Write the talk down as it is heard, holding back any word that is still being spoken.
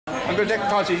I'm going to deck the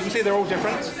cards here. You can see they're all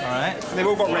different. Alright. And they've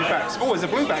all got red backs. Oh, there's a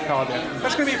blue back card there.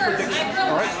 That's going to be a prediction.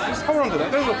 Alright? Just hold on to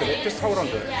that. Don't look at it. Just hold on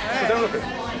to it. So don't look at it.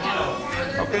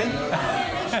 Okay?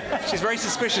 She's very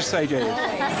suspicious, Sage is.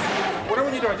 What I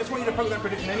want you to do, I just want you to poke that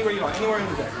prediction anywhere you like, anywhere in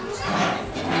the deck.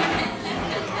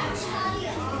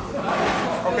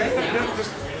 Okay?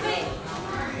 Just...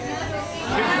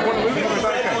 You want to move it or is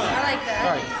that okay? I like that.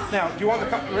 Alright. Now, do you want the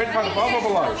red card above or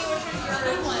below?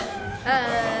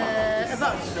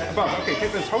 Above. Above. Okay,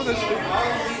 take this. Hold this.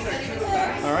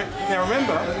 Alright. Now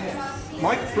remember,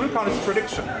 my blue card is a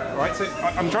prediction. Alright, so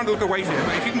I'm trying to look away from it,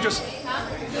 but if you can just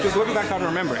look at that card and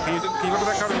remember it. Can you look at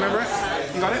that card and remember it?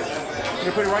 You got it?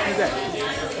 You put it right in the deck.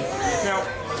 Now,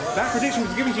 that prediction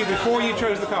was given to you before you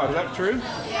chose the card. Is that true?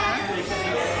 Yeah.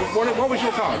 What was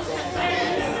your card?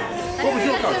 What was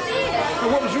your card? No,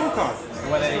 what was your card?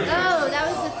 Oh, that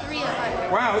was the 3 of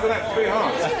hearts. Wow, look at that, 3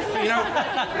 hearts. You know,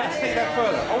 let's take that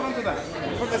further. Hold on to that.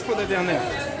 Let's put that down there.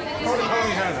 Hold your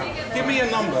hand out. Give me a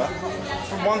number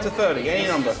from 1 to 30. Any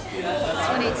number. 22.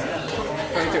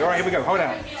 22. All right, here we go. Hold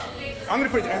out. I'm going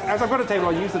to put it, as I've got a table,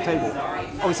 I'll use the table.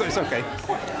 Oh, it's okay.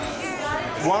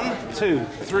 1, 2,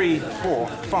 3, 4,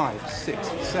 5, 6,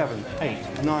 7,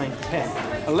 8, 9,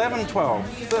 10, 11, 12,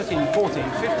 13, 14,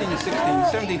 15, 16,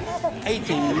 17,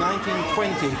 18, 19,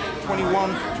 20,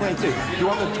 21, 22. Do you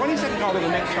want the 22nd card or the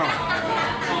next card?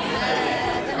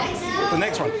 The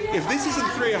next one. If this is the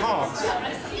 3 of hearts,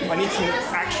 I need some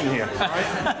action here.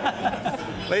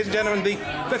 Right? Ladies and gentlemen,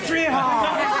 the 3 of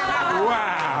hearts!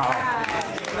 Wow!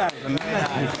 That is amazing.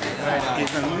 That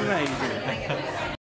is amazing.